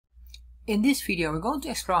In this video, we're going to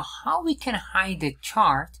explore how we can hide the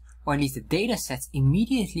chart, or at least the data sets,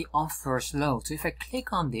 immediately on first load. So if I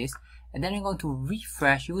click on this and then I'm going to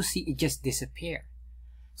refresh, you will see it just disappear.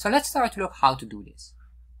 So let's start to look how to do this.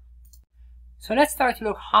 So let's start to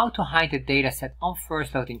look how to hide the data set on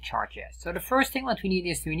first load in Chart.js. So the first thing what we need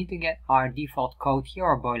is we need to get our default code here,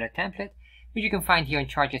 our boiler template, which you can find here on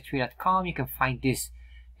chartjs3.com. You can find this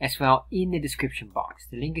as well in the description box.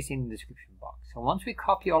 The link is in the description box. So once we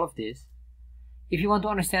copy all of this, if you want to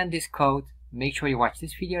understand this code, make sure you watch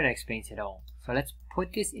this video that explains it all. So let's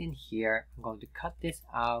put this in here. I'm going to cut this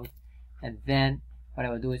out, and then what I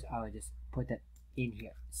will do is I will just put that in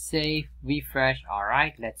here. Save, refresh.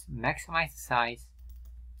 Alright, let's maximize the size.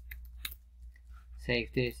 Save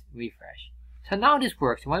this, refresh. So now this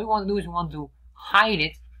works. What we want to do is we want to hide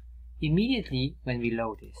it immediately when we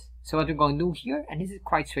load this. So what we're going to do here, and this is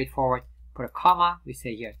quite straightforward, put a comma, we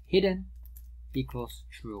say here hidden equals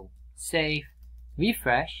true. Save,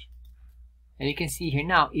 refresh, and you can see here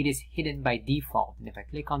now it is hidden by default, and if I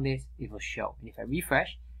click on this it will show, and if I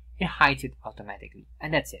refresh it hides it automatically,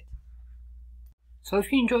 and that's it. So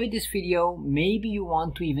if you enjoyed this video, maybe you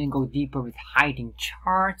want to even go deeper with hiding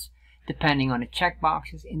charts depending on the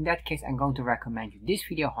checkboxes. In that case, I'm going to recommend you this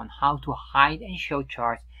video on how to hide and show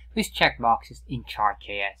charts with checkboxes in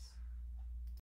Chart.js.